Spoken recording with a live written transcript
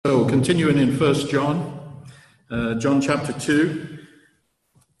So, continuing in 1 John, John chapter 2.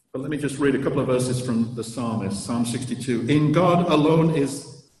 But let me just read a couple of verses from the psalmist, Psalm 62. In God alone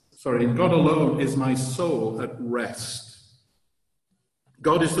is my soul at rest.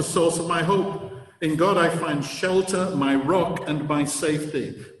 God is the source of my hope. In God I find shelter, my rock and my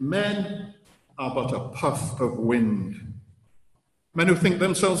safety. Men are but a puff of wind. Men who think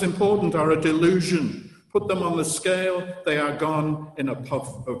themselves important are a delusion. Put them on the scale, they are gone in a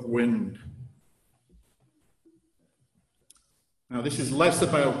puff of wind. Now, this is less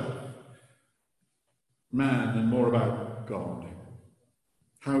about man and more about God.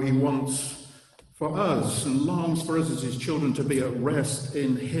 How he wants for us and longs for us as his children to be at rest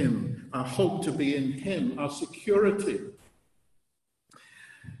in him, our hope to be in him, our security.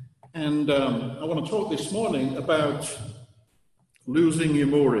 And I want to talk this morning about losing your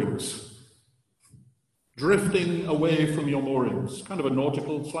moorings. Drifting away from your moorings. Kind of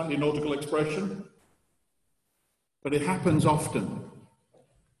a slightly nautical expression. But it happens often.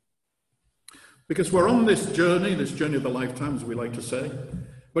 Because we're on this journey of a lifetime, as we like to say.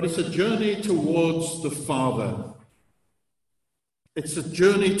 But it's a journey towards the Father. It's a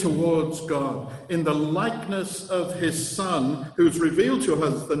journey towards God. In the likeness of his Son, who's revealed to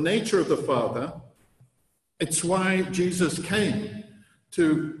us the nature of the Father. It's why Jesus came,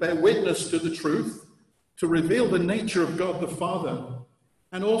 to bear witness to the truth, to reveal the nature of God the Father,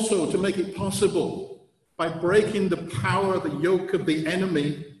 and also to make it possible by breaking the power, the yoke of the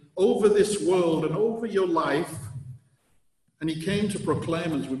enemy over this world and over your life. And he came to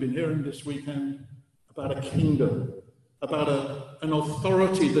proclaim, as we've been hearing this weekend, about a kingdom, about an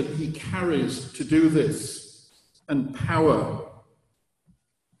authority that he carries to do this, and power,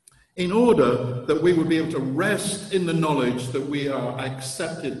 in order that we would be able to rest in the knowledge that we are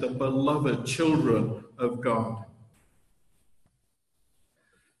accepted, the beloved children of God.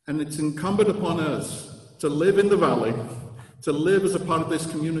 And it's incumbent upon us to live in the valley, to live as a part of this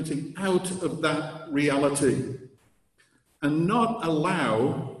community out of that reality, and not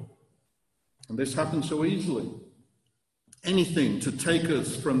allow, and this happens so easily, anything to take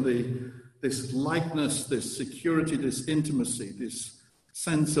us from this likeness, this security, this intimacy, this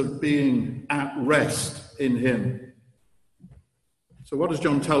sense of being at rest in him. So what does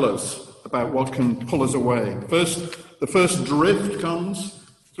John tell us about what can pull us away? The first drift comes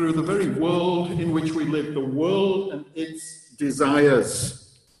through the very world in which we live, the world and its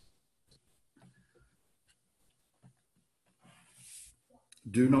desires.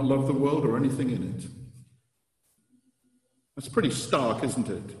 Do not love the world or anything in it. That's pretty stark, isn't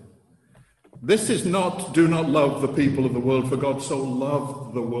it? This is not, do not love the people of the world, for God so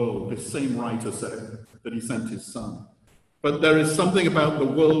loved the world, the same writer said, that he sent his Son. But there is something about the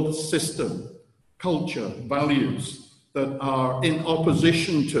world system, culture, values, that are in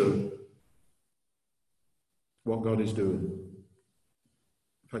opposition to what God is doing.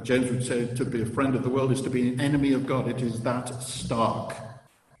 In fact, James would say to be a friend of the world is to be an enemy of God. It is that stark.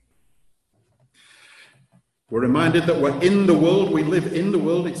 We're reminded that we're in the world, we live in the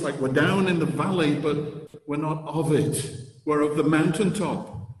world. It's like we're down in the valley, but we're not of it. We're of the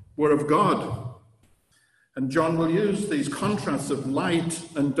mountaintop. We're of God. And John will use these contrasts of light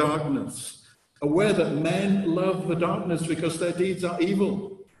and darkness, aware that men love the darkness because their deeds are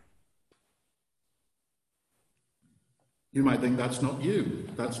evil. You might think that's not you,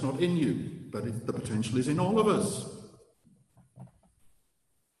 that's not in you, but the potential is in all of us.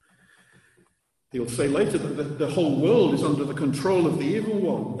 He'll say later that the whole world is under the control of the evil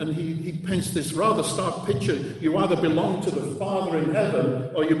one. And he paints this rather stark picture. You either belong to the Father in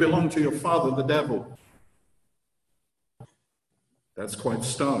heaven or you belong to your father, the devil. That's quite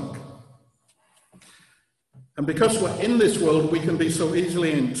stark. And because we're in this world, we can be so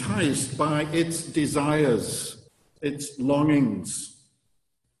easily enticed by its desires, its longings.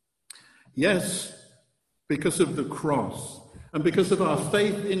 Yes, because of the cross and because of our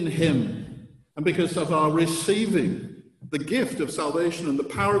faith in him, and because of our receiving the gift of salvation and the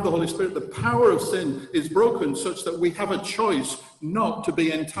power of the Holy Spirit, the power of sin is broken such that we have a choice not to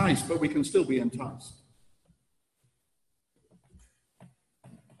be enticed, but we can still be enticed.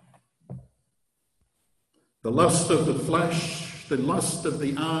 The lust of the flesh, the lust of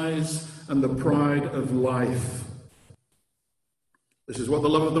the eyes, and the pride of life. This is what the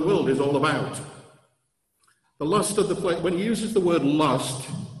love of the world is all about. The lust of the flesh, when he uses the word lust,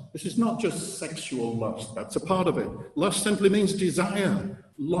 this is not just sexual lust, that's a part of it. Lust simply means desire,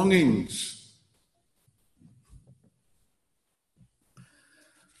 longings.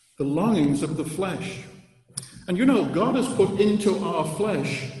 The longings of the flesh. And you know, God has put into our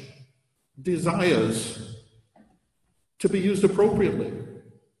flesh desires to be used appropriately.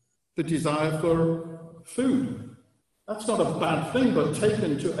 the desire for food. That's not a bad thing, but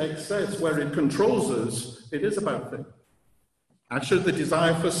taken to excess where it controls us, it is a bad thing. Actually, the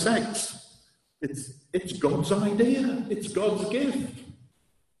desire for sex, it's God's idea, it's God's gift.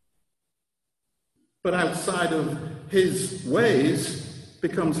 But outside of his ways,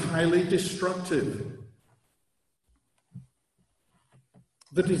 becomes highly destructive.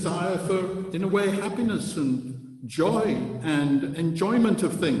 The desire for, in a way, happiness and joy and enjoyment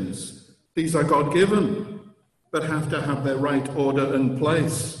of things. These are God-given, but have to have their right order and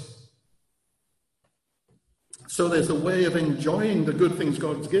place. So there's a way of enjoying the good things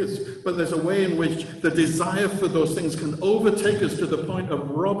God gives, but there's a way in which the desire for those things can overtake us to the point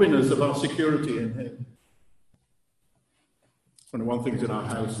of robbing us of our security in him. One of the things in our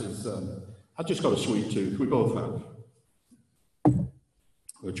house is, I just got a sweet tooth. We both have.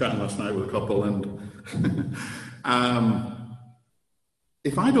 We were chatting last night with a couple, and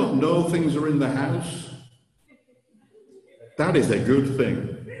if I don't know things are in the house, that is a good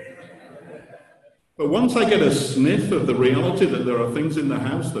thing. But once I get a sniff of the reality that there are things in the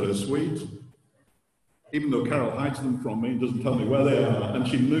house that are sweet, even though Carol hides them from me and doesn't tell me where they are, and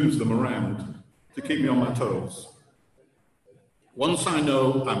she moves them around to keep me on my toes, once I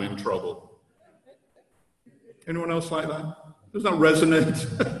know, I'm in trouble. Anyone else like that? Does that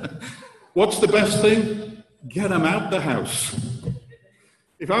resonate? What's the best thing? Get them out the house.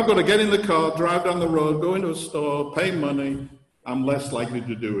 If I've got to get in the car, drive down the road, go into a store, pay money, I'm less likely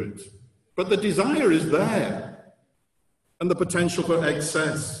to do it. But the desire is there, and the potential for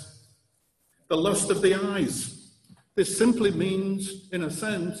excess. The lust of the eyes. This simply means, in a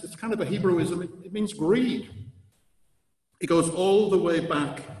sense, it's kind of a Hebrewism, it means greed. It goes all the way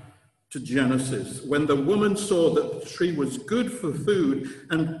back to Genesis, when the woman saw that the tree was good for food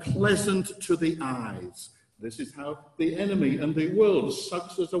and pleasant to the eyes. This is how the enemy and the world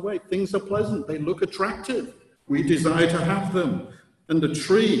sucks us away. Things are pleasant, they look attractive. We desire to have them. And the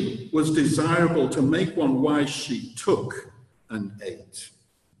tree was desirable to make one wise. She took and ate.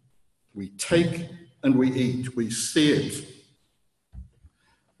 We take and we eat. We see it.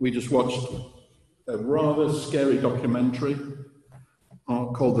 We just watched a rather scary documentary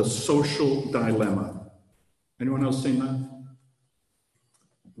called The Social Dilemma. Anyone else seen that?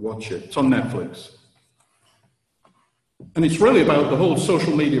 Watch it. It's on Netflix. And it's really about the whole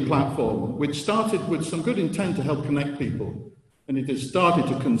social media platform, which started with some good intent to help connect people. And it has started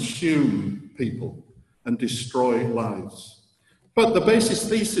to consume people and destroy lives. But the basis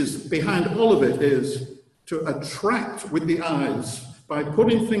thesis behind all of it is to attract with the eyes by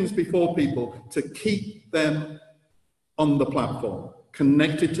putting things before people to keep them on the platform,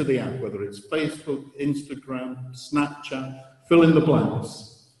 connected to the app, whether it's Facebook, Instagram, Snapchat, fill in the blanks.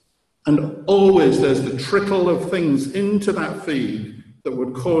 And always there's the trickle of things into that feed that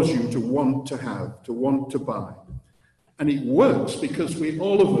would cause you to want to have, to want to buy. And it works because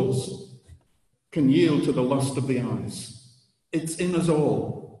all of us can yield to the lust of the eyes. It's in us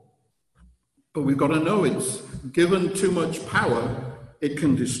all. But we've got to know it's given too much power, it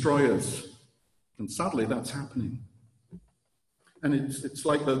can destroy us. And sadly, that's happening. And it's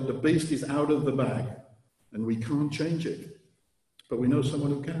like the beast is out of the bag, and we can't change it. But we know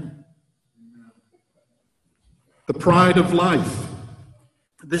someone who can. The pride of life.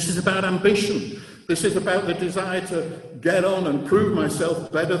 This is about ambition. This is about the desire to get on and prove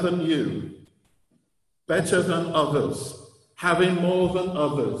myself better than you, better than others, having more than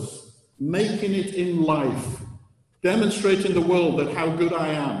others, making it in life, demonstrating the world that how good I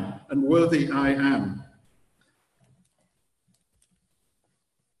am and worthy I am.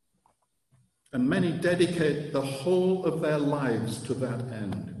 And many dedicate the whole of their lives to that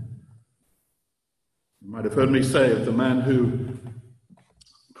end. You might have heard me say of the man who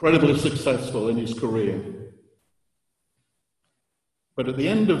incredibly successful in his career. But at the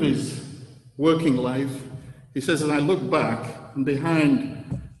end of his working life, he says, as I look back, and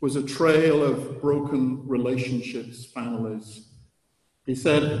behind was a trail of broken relationships, families. He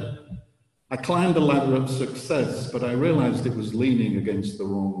said, I climbed the ladder of success, but I realized it was leaning against the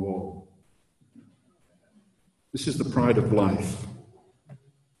wrong wall. This is the pride of life.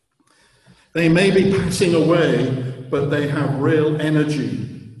 They may be passing away, but they have real energy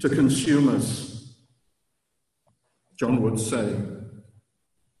to consume us, John would say.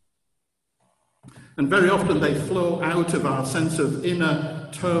 And very often they flow out of our sense of inner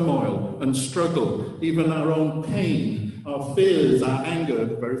turmoil and struggle, even our own pain, our fears, our anger,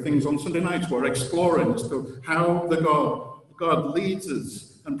 the very things on Sunday nights we're exploring as to how God leads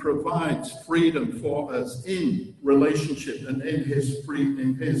us and provides freedom for us in relationship and in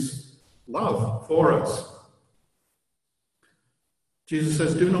his love for us. Jesus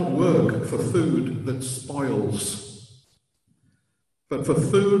says, do not work for food that spoils, but for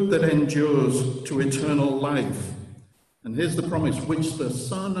food that endures to eternal life. And here's the promise, which the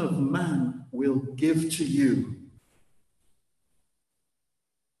Son of Man will give to you.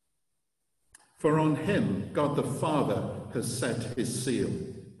 For on him, God the Father has set his seal.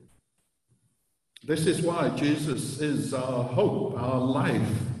 This is why Jesus is our hope, our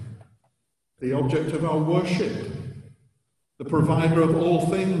life, the object of our worship, the provider of all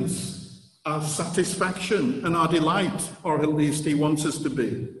things, our satisfaction and our delight, or at least he wants us to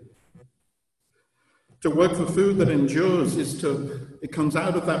be. To work for food that endures it comes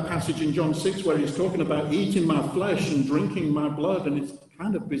out of that passage in John 6 where he's talking about eating my flesh and drinking my blood, and it's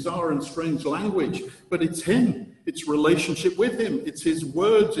kind of bizarre and strange language, but it's him, it's relationship with him, it's his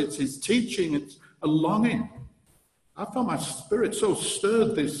words, it's his teaching, it's a longing. I found my spirit so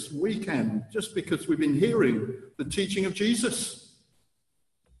stirred this weekend just because we've been hearing the teaching of Jesus.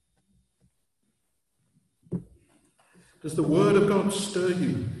 Does the word of God stir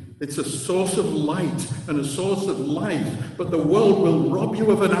you? It's a source of light and a source of life, but the world will rob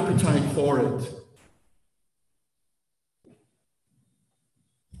you of an appetite for it.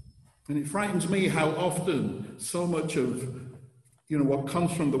 And it frightens me how often so much of what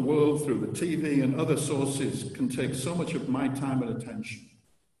comes from the world through the TV and other sources can take so much of my time and attention.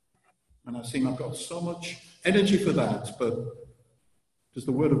 And I seem I've got so much energy for that, but does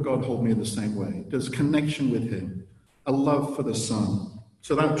the Word of God hold me in the same way? Does connection with Him, a love for the Son?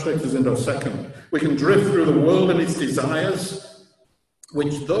 So that takes us into our second. We can drift through the world and its desires,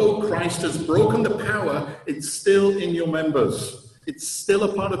 which though Christ has broken the power, it's still in your members. It's still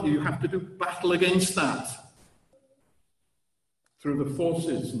a part of you. You have to do battle against that through the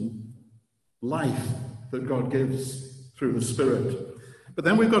forces and life that God gives through the Spirit. But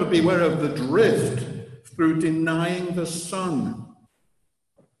then we've got to be aware of the drift through denying the Son.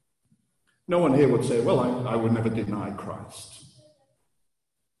 No one here would say, well, I would never deny Christ.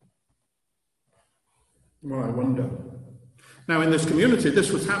 Well, I wonder. Now, in this community,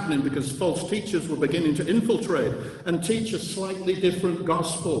 this was happening because false teachers were beginning to infiltrate and teach a slightly different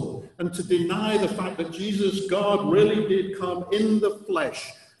gospel and to deny the fact that Jesus, God, really did come in the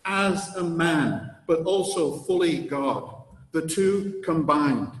flesh as a man, but also fully God, the two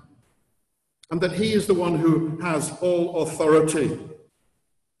combined, and that he is the one who has all authority.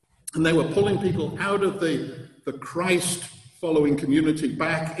 And they were pulling people out of the Christ-following community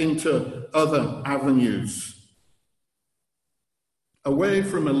back into other avenues, away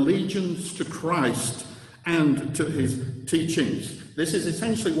from allegiance to Christ and to his teachings. This is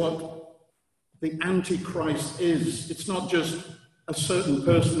essentially what the Antichrist is. It's not just a certain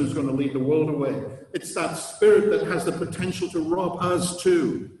person who's going to lead the world away. It's that spirit that has the potential to rob us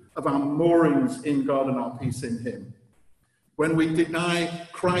too of our moorings in God and our peace in him. When we deny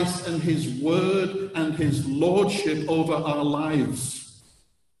Christ and his word and his lordship over our lives.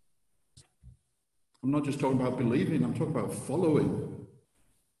 I'm not just talking about believing, I'm talking about following.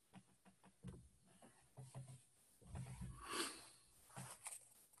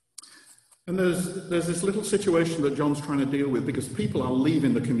 And there's this little situation that John's trying to deal with because people are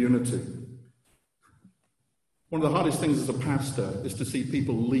leaving the community. One of the hardest things as a pastor is to see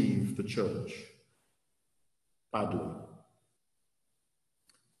people leave the church badly.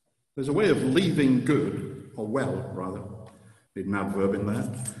 There's a way of leaving good, or well, rather. Need an adverb in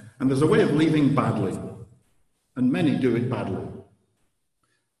there. And there's a way of leaving badly. And many do it badly.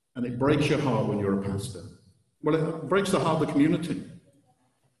 And it breaks your heart when you're a pastor. Well, it breaks the heart of the community.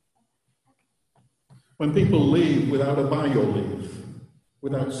 When people leave without a by your leave,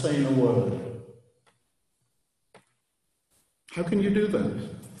 without saying a word. How can you do that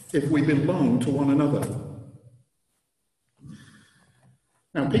if we belong to one another?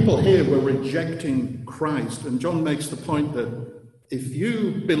 Now, people here were rejecting Christ, and John makes the point that if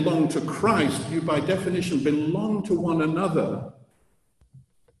you belong to Christ, you by definition belong to one another.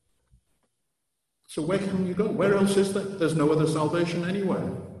 So where can you go? Where else is there? There's no other salvation anywhere.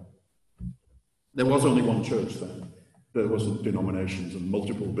 There was only one church then. There wasn't denominations and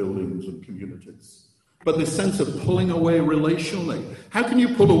multiple buildings and communities. But this sense of pulling away relationally. How can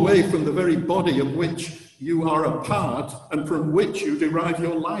you pull away from the very body of which you are a part and from which you derive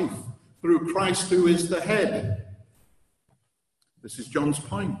your life? Through Christ who is the head. This is John's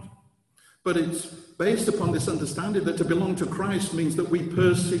point. But it's based upon this understanding that to belong to Christ means that we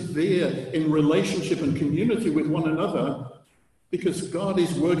persevere in relationship and community with one another because God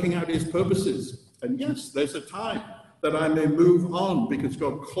is working out his purposes. And yes, there's a time that I may move on because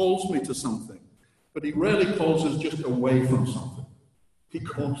God calls me to something. But he rarely calls us just away from something. He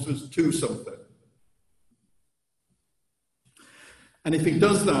calls us to something. And if he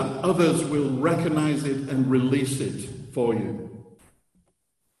does that, others will recognize it and release it for you.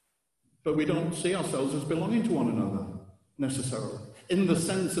 But we don't see ourselves as belonging to one another, necessarily, in the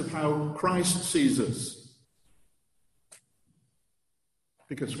sense of how Christ sees us.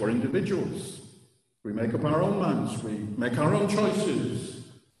 Because we're individuals. We make up our own minds. We make our own choices.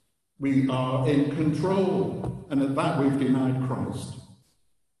 We are in control. And at that, we've denied Christ.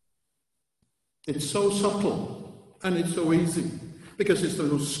 It's so subtle, and it's so easy. Because it's the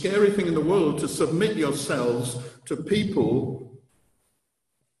most scary thing in the world to submit yourselves to people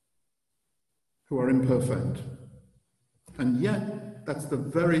who are imperfect. And yet, that's the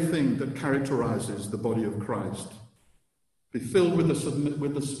very thing that characterizes the body of Christ. Be filled with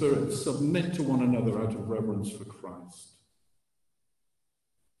the Spirit. Submit to one another out of reverence for Christ.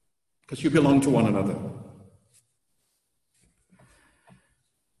 Because you belong to one another.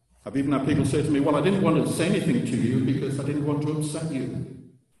 I've even had people say to me, well, I didn't want to say anything to you because I didn't want to upset you.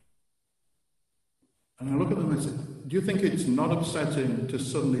 And I look at them and I say, do you think it's not upsetting to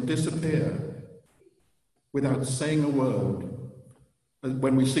suddenly disappear without saying a word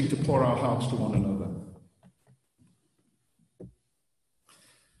when we seek to pour our hearts to one another?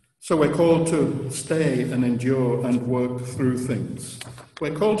 So we're called to stay and endure and work through things.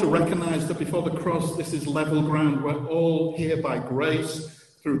 We're called to recognize that before the cross, this is level ground. We're all here by grace,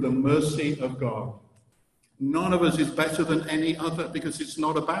 through the mercy of God. None of us is better than any other because it's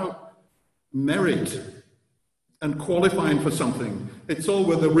not about merit and qualifying for something. It's all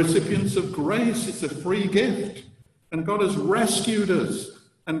we're the recipients of grace. It's a free gift. And God has rescued us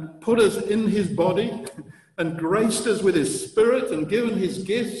and put us in his body and graced us with his Spirit and given his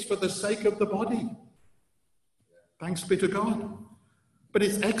gifts for the sake of the body. Thanks be to God. But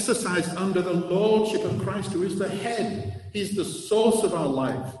it's exercised under the lordship of Christ, who is the head. He's the source of our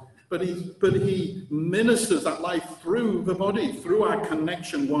life. But he ministers that life through the body, through our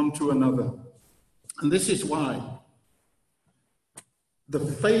connection one to another. And this is why the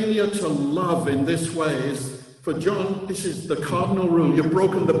failure to love in this way is, for John, this is the cardinal rule. You've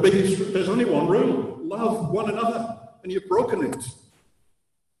broken the biggest rule. There's only one rule. Love one another. And you've broken it.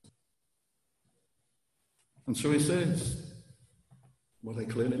 And so he says, well, they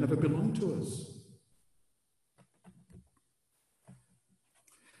clearly never belong to us.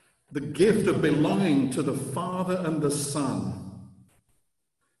 The gift of belonging to the Father and the Son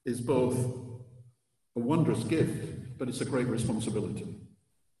is both a wondrous gift, but it's a great responsibility.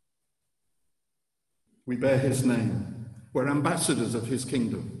 We bear his name. We're ambassadors of his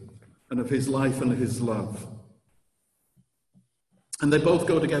kingdom and of his life and his love. And they both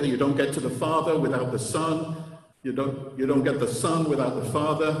go together. You don't get to the Father without the Son. You don't get the Son without the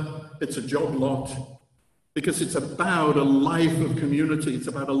Father. It's a job lot. Because it's about a life of community. It's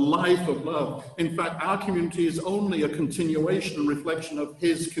about a life of love. In fact, our community is only a continuation and reflection of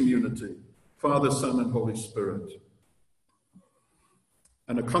his community. Father, Son, and Holy Spirit.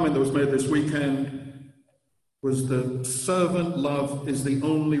 And a comment that was made this weekend was that servant love is the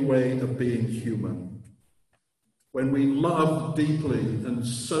only way of being human. When we love deeply and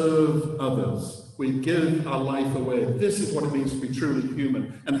serve others, we give our life away. This is what it means to be truly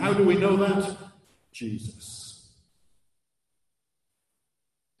human. And how do we know that? Jesus.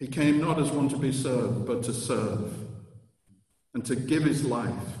 He came not as one to be served, but to serve and to give his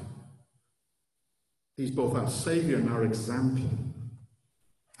life. He's both our Savior and our example,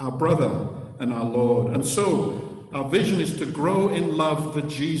 our brother and our Lord. And so our vision is to grow in love the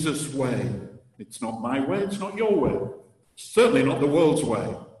Jesus way. It's not my way, it's not your way. It's certainly not the world's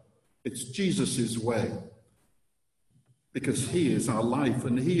way. It's Jesus' way. Because he is our life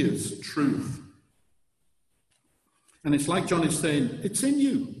and he is truth. And it's like John is saying, it's in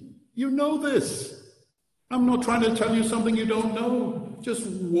you. You know this. I'm not trying to tell you something you don't know. Just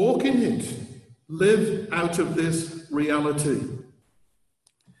walk in it. Live out of this reality.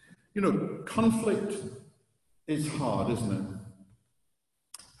 You know, conflict is hard, isn't it?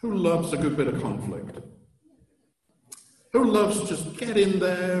 Who loves a good bit of conflict? Who loves to just get in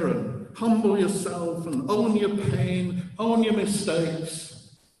there and humble yourself and own your pain, own your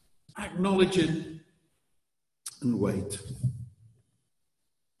mistakes, acknowledge it, and wait?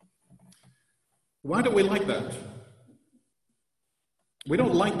 Why don't we like that? We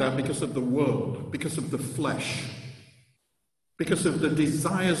don't like that because of the world, because of the flesh, because of the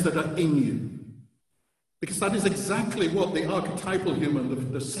desires that are in you. Because that is exactly what the archetypal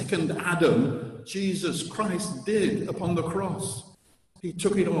human, the second Adam, Jesus Christ, did upon the cross. He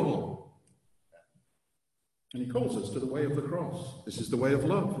took it all. And he calls us to the way of the cross. This is the way of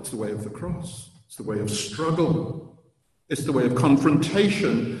love. It's the way of the cross. It's the way of struggle. It's the way of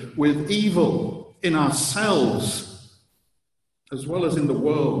confrontation with evil in ourselves as well as in the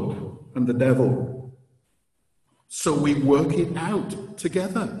world and the devil. So we work it out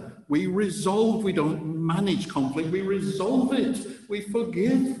together. We resolve. We don't manage conflict. We resolve it. We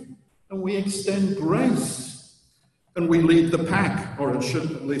forgive. And we extend grace. And we lead the pack, or at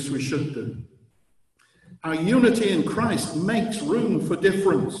least we should do. Our unity in Christ makes room for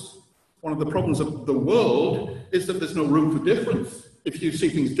difference. One of the problems of the world is that there's no room for difference. If you see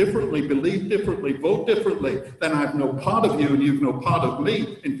things differently, believe differently, vote differently, then I have no part of you and you've no part of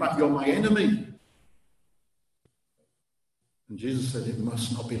me. In fact, you're my enemy. And Jesus said, it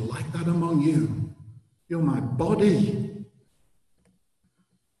must not be like that among you. You're my body.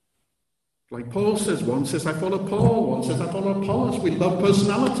 Like Paul says, one says, I follow Paul. One says, I follow Apollos. We love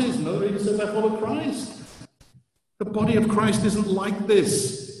personalities. Another even says, I follow Christ. The body of Christ isn't like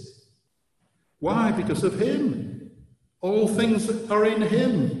this. Why? Because of him. All things are in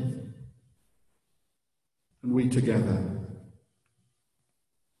him. And we together.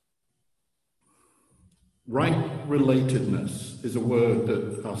 Right relatedness is a word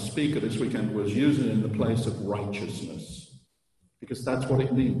that our speaker this weekend was using in the place of righteousness. Because that's what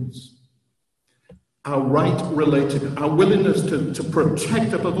it means. Our right related, our willingness to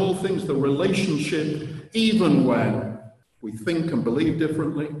protect above all things the relationship, even when we think and believe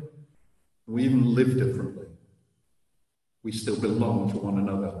differently, we even live differently. We still belong to one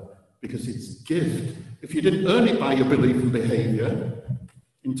another because it's a gift. If you didn't earn it by your belief and behavior,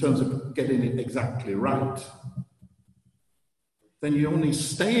 in terms of getting it exactly right, then you only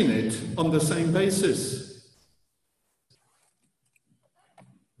stay in it on the same basis.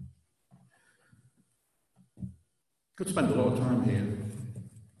 Could spend a lot of time here.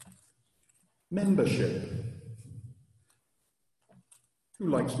 Membership. Who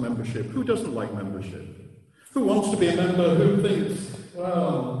likes membership? Who doesn't like membership? Who wants to be a member? Who thinks,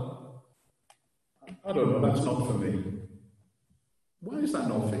 well, I don't know, that's not for me. Why is that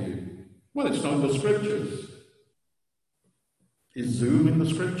not for you? Well, it's not in the scriptures. Is Zoom in the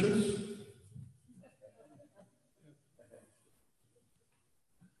scriptures?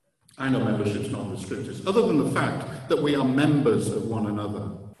 I know membership's not in the scriptures, other than the fact that we are members of one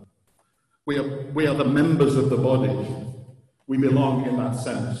another. We are the members of the body. We belong in that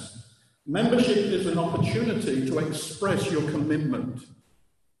sense. Membership is an opportunity to express your commitment.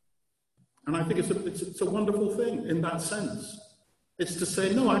 And I think it's a wonderful thing in that sense. It's to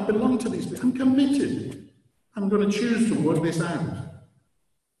say, no, I belong to these people. I'm committed. I'm going to choose to work this out.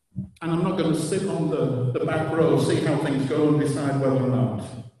 And I'm not going to sit on the back row, see how things go, and decide whether or not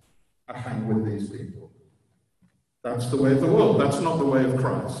I hang with these people. That's the way of the world. That's not the way of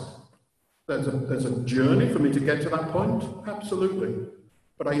Christ. There's a journey for me to get to that point. Absolutely.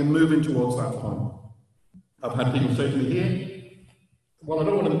 But are you moving towards that point? I've had people say to me here, well, I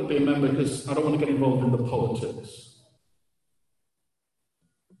don't want to be a member because I don't want to get involved in the politics.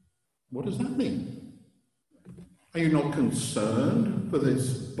 What does that mean? Are you not concerned for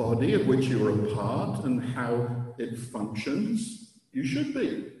this body of which you're a part and how it functions? You should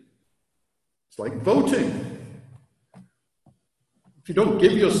be. It's like voting. If you don't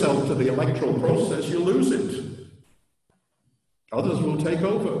give yourself to the electoral process, you lose it. Others will take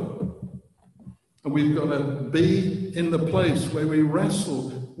over. And we've got to be in the place where we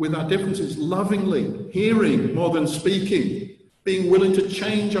wrestle with our differences lovingly, hearing more than speaking, being willing to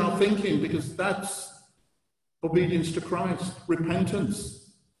change our thinking, because that's obedience to Christ,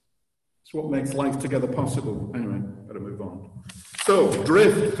 repentance. It's what makes life together possible. Anyway, better move on. So,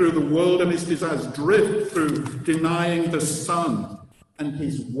 drift through the world and its desires, drift through denying the Son and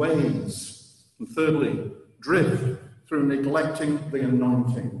his ways. And thirdly, drift through neglecting the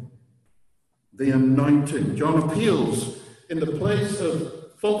anointing. The anointing. John appeals in the place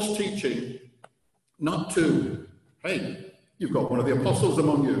of false teaching, not to, hey, you've got one of the apostles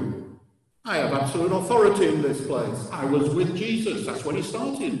among you. I have absolute authority in this place. I was with Jesus. That's when he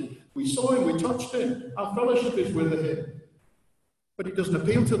started. We saw him. We touched him. Our fellowship is with him. But he doesn't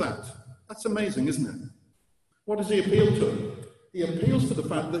appeal to that. That's amazing, isn't it? What does he appeal to? He appeals to the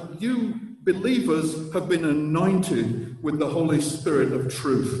fact that you believers have been anointed with the Holy Spirit of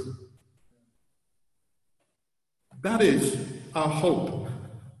truth. That is our hope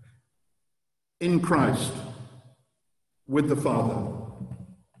in Christ with the Father.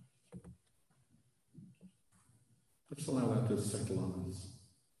 Let's allow that to settle on us.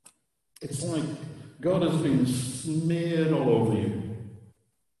 It's like God has been smeared all over you,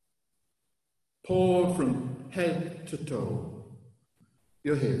 poured from head to toe.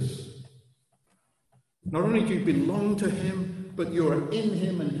 You're his. Not only do you belong to him, but you are in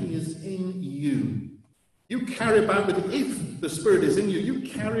him and he is in you. You carry about with you, if the Spirit is in you, you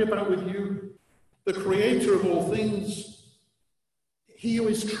carry about with you the Creator of all things. He who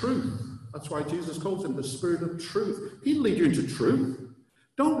is truth. That's why Jesus calls him the Spirit of truth. He'll lead you into truth.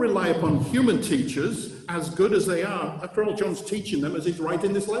 Don't rely upon human teachers, as good as they are. After all, John's teaching them as he's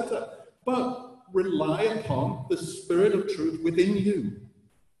writing this letter. But rely upon the Spirit of truth within you,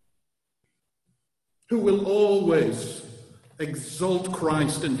 who will always exalt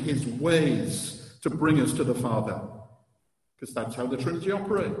Christ and his ways to bring us to the Father. Because that's how the Trinity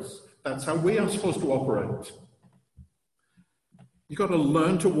operates. That's how we are supposed to operate. You've got to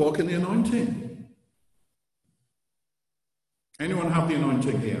learn to walk in the anointing. Anyone have the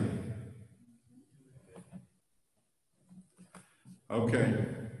anointing here? Okay.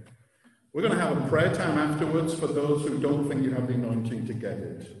 We're going to have a prayer time afterwards for those who don't think you have the anointing to get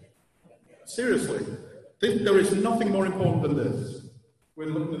it. Seriously. There is nothing more important than this. We're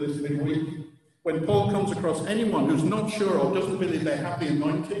looking at this midweek. When Paul comes across anyone who's not sure or doesn't believe they have the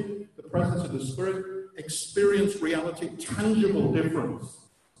anointing, the presence of the Spirit, experience reality, tangible difference.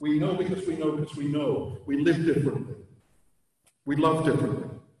 We know because we know because we know. We live differently. We love differently.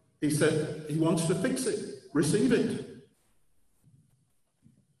 He said he wants to fix it. Receive it.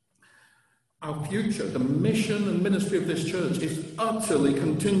 Our future, the mission and ministry of this church is utterly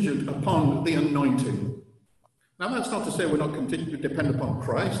contingent upon the anointing. Now, that's not to say we're not continuing to depend upon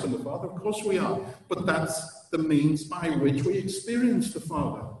Christ and the Father. Of course we are. But that's the means by which we experience the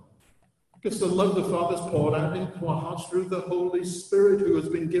Father. Because the love of the Father is poured out into our hearts through the Holy Spirit who has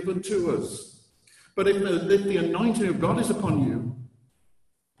been given to us. But if the anointing of God is upon you,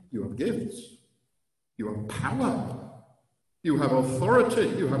 you have gifts. You have power. You have authority.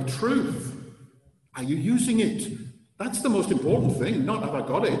 You have truth. Are you using it? That's the most important thing. Not have I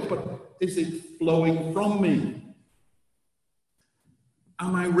got it, but is it flowing from me?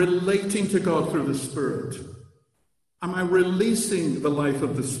 Am I relating to God through the Spirit? Am I releasing the life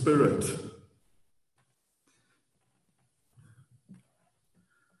of the Spirit?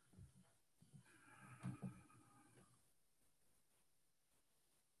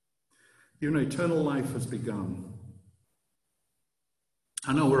 You know, eternal life has begun.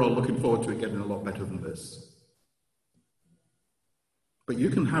 I know we're all looking forward to it getting a lot better than this. But you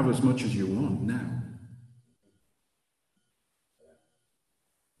can have as much as you want now.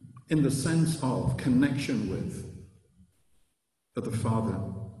 In the sense of connection with the Father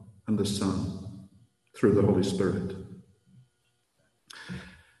and the Son through the Holy Spirit.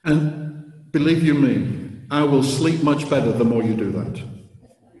 And believe you me, I will sleep much better the more you do that.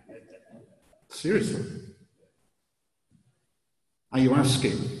 Seriously. Are you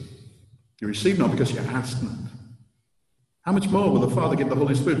asking? You receive not because you ask not. How much more will the Father give the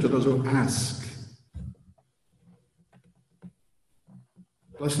Holy Spirit to those who ask?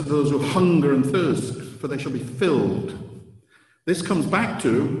 Blessed are those who hunger and thirst, for they shall be filled. This comes back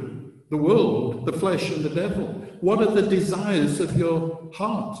to the world, the flesh, and the devil. What are the desires of your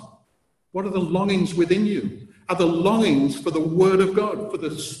heart? What are the longings within you? Are the longings for the Word of God, for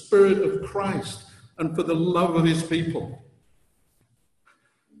the Spirit of Christ, and for the love of his people?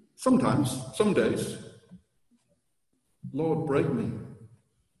 Sometimes, some days, Lord, break me,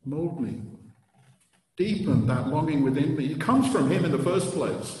 mold me, deepen that longing within me. It comes from him in the first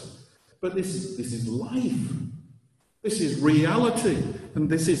place. But this is life. This is reality. And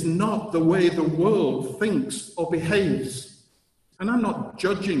this is not the way the world thinks or behaves. And I'm not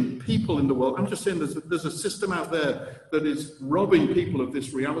judging people in the world. I'm just saying there's a system out there that is robbing people of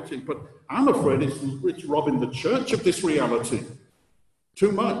this reality. But I'm afraid it's robbing the church of this reality.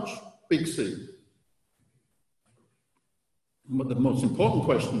 Too much, big C. But the most important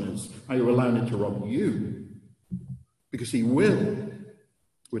question is, are you allowing it to rob you? Because he will.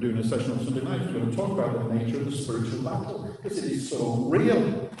 We're doing a session on Sunday night. We're going to talk about the nature of the spiritual battle. Because it is so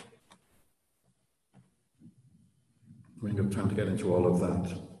real. We ain't got time to get into all of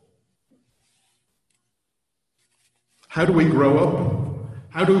that. How do we grow up?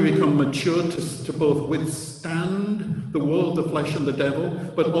 How do we become mature to both withstand the world, the flesh, and the devil,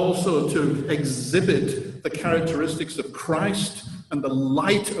 but also to exhibit the characteristics of Christ and the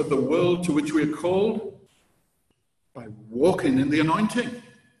light of the world to which we are called? By walking in the anointing.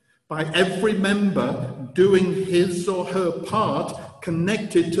 By every member doing his or her part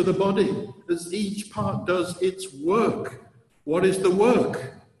connected to the body, as each part does its work. What is the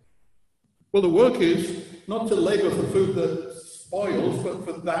work? Well, the work is not to labor for food that spoils, but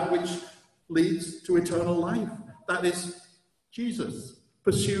for that which leads to eternal life. That is Jesus.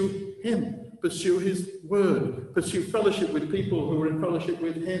 Pursue him. Pursue his word. Pursue fellowship with people who are in fellowship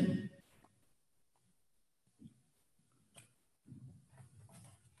with him.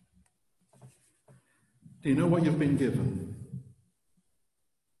 Do you know what you've been given?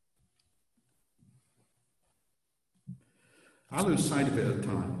 I lose sight of it at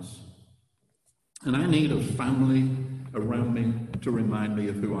times. And I need a family around me to remind me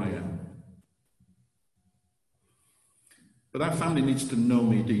of who I am. But that family needs to know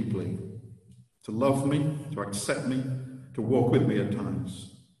me deeply, to love me, to accept me, to walk with me at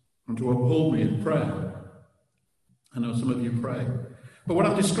times, and to uphold me in prayer. I know some of you pray. But what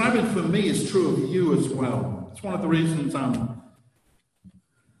I'm describing for me is true of you as well. It's one of the reasons I'm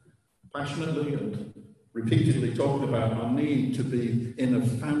passionately and repeatedly talking about our need to be in a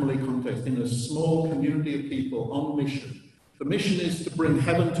family context, in a small community of people on mission. The mission is to bring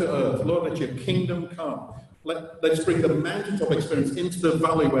heaven to earth. Lord, let your kingdom come. Let's bring the mountaintop experience into the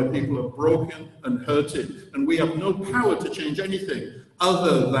valley where people are broken and hurting. And we have no power to change anything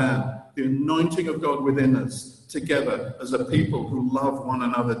other than the anointing of God within us, together as a people who love one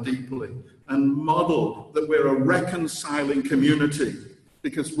another deeply and model that we're a reconciling community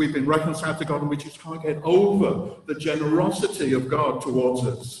because we've been reconciled to God and we just can't get over the generosity of God towards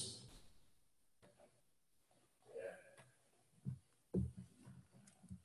us.